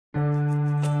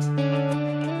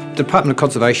The Department of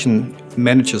Conservation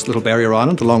manages Little Barrier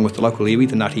Island along with the local iwi,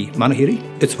 the Ngāti Manahiri.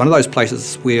 It's one of those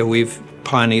places where we've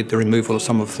pioneered the removal of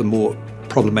some of the more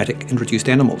problematic introduced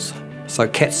animals. So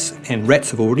cats and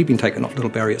rats have already been taken off Little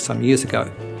Barrier some years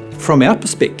ago. From our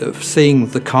perspective, seeing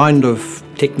the kind of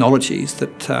technologies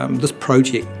that this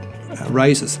project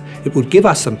raises, it would give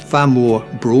us a far more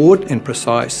broad and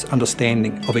precise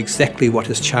understanding of exactly what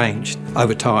has changed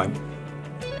over time.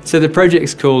 So the project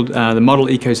is called the Model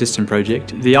Ecosystem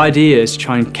Project. The idea is to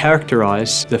try and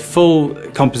characterise the full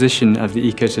composition of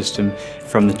the ecosystem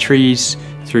from the trees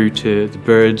through to the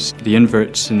birds, the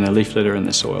inverts and the leaf litter and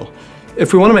the soil.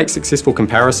 If we want to make successful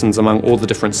comparisons among all the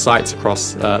different sites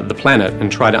across the planet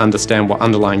and try to understand what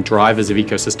underlying drivers of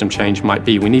ecosystem change might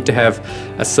be, we need to have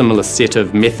a similar set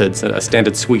of methods, a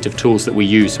standard suite of tools that we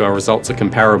use so our results are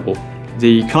comparable.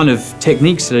 The kind of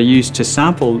techniques that are used to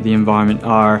sample the environment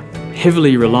are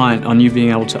heavily reliant on you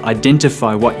being able to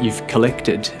identify what you've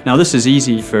collected. Now this is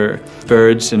easy for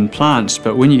birds and plants,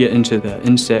 but when you get into the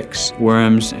insects,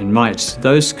 worms and mites,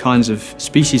 those kinds of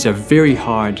species are very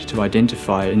hard to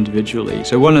identify individually.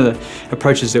 So one of the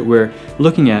approaches that we're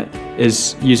looking at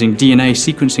is using DNA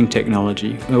sequencing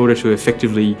technology in order to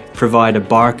effectively provide a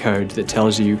barcode that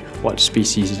tells you what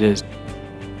species it is.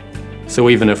 So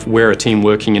even if we're a team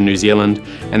working in New Zealand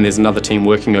and there's another team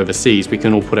working overseas, we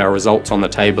can all put our results on the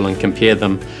table and compare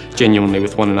them genuinely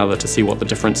with one another to see what the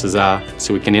differences are,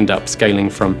 so we can end up scaling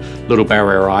from Little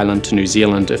Barrier Island to New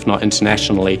Zealand, if not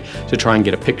internationally, to try and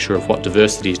get a picture of what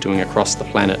diversity is doing across the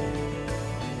planet.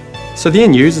 So the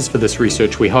end users for this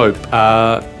research, we hope,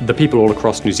 are the people all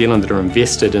across New Zealand that are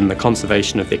invested in the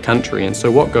conservation of their country, and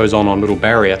so what goes on Little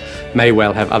Barrier may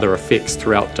well have other effects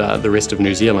throughout the rest of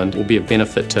New Zealand. It will be of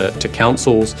benefit to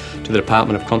councils, to the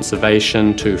Department of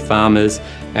Conservation, to farmers,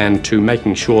 and to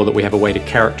making sure that we have a way to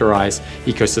characterise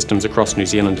ecosystems across New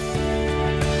Zealand.